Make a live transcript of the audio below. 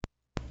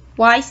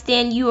Why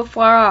stand you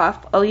afar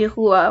off, O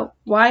Yahuwah?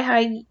 Why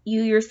hide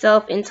you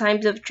yourself in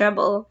times of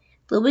trouble?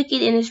 The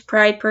wicked in his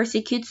pride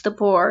persecutes the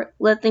poor.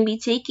 Let them be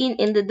taken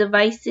in the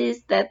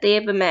devices that they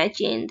have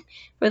imagined.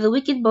 For the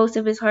wicked boasts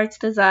of his heart's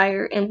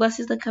desire, and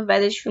blesses the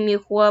covetous whom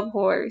Yahuwah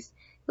abhors.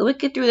 The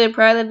wicked through the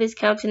pride of his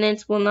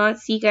countenance will not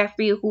seek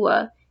after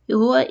Yahuwah.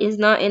 Yahuwah is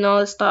not in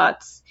all his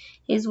thoughts.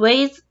 His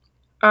ways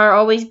are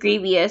always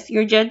grievous.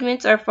 Your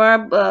judgments are far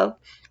above,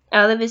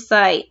 out of his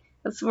sight.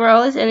 As for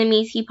all his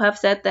enemies, he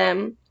puffs at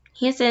them.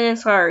 He said in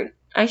his heart,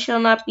 I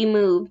shall not be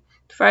moved,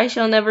 for I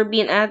shall never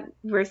be in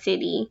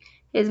adversity.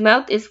 His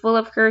mouth is full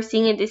of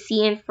cursing and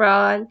deceit and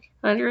fraud.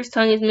 Under his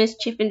tongue is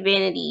mischief and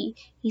vanity.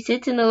 He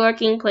sits in the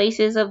lurking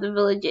places of the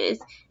villages.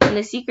 In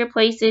the secret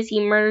places he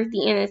murders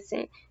the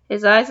innocent.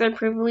 His eyes are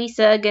privily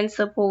set against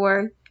the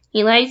poor.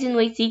 He lies in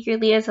wait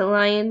secretly as a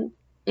lion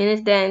in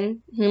his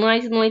den. He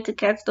lies in wait to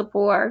catch the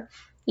poor.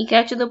 He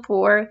catches the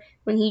poor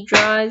when he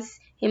draws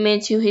him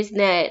into his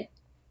net.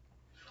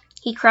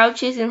 He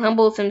crouches and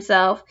humbles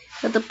himself,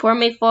 that the poor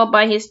may fall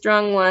by his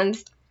strong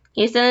ones.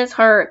 He said in his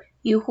heart,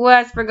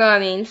 Yahuwah has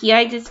forgotten. He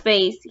hides his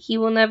face. He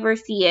will never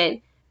see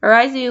it.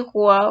 Arise,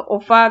 Yahuwah, O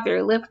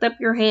Father, lift up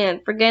your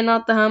hand. Forget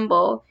not the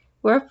humble.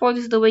 Wherefore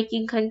does the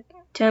wicked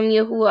contemn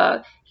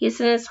Yahuwah? He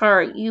said in his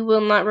heart, you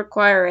will not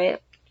require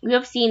it. You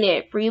have seen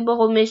it, for you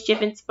behold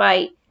mischief and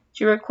spite,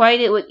 to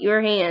requite it with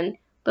your hand.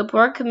 The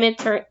poor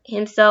commits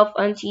himself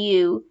unto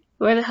you.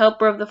 You are the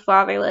helper of the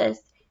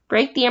fatherless.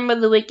 Break the arm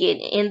of the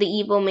wicked and the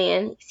evil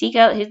man. Seek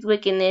out his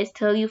wickedness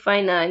till you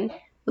find none.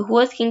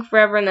 Yahuwah is king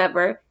forever and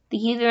ever. The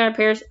heathen are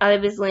perished out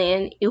of his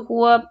land.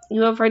 Yahuwah,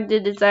 you have heard the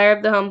desire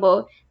of the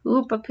humble. You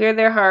will prepare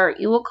their heart.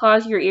 You will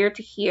cause your ear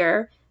to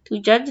hear, to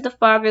judge the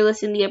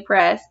fatherless and the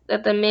oppressed,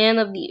 that the man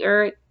of the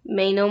earth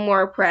may no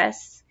more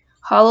oppress.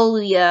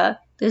 Hallelujah.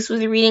 This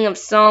was a reading of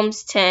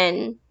Psalms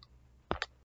 10.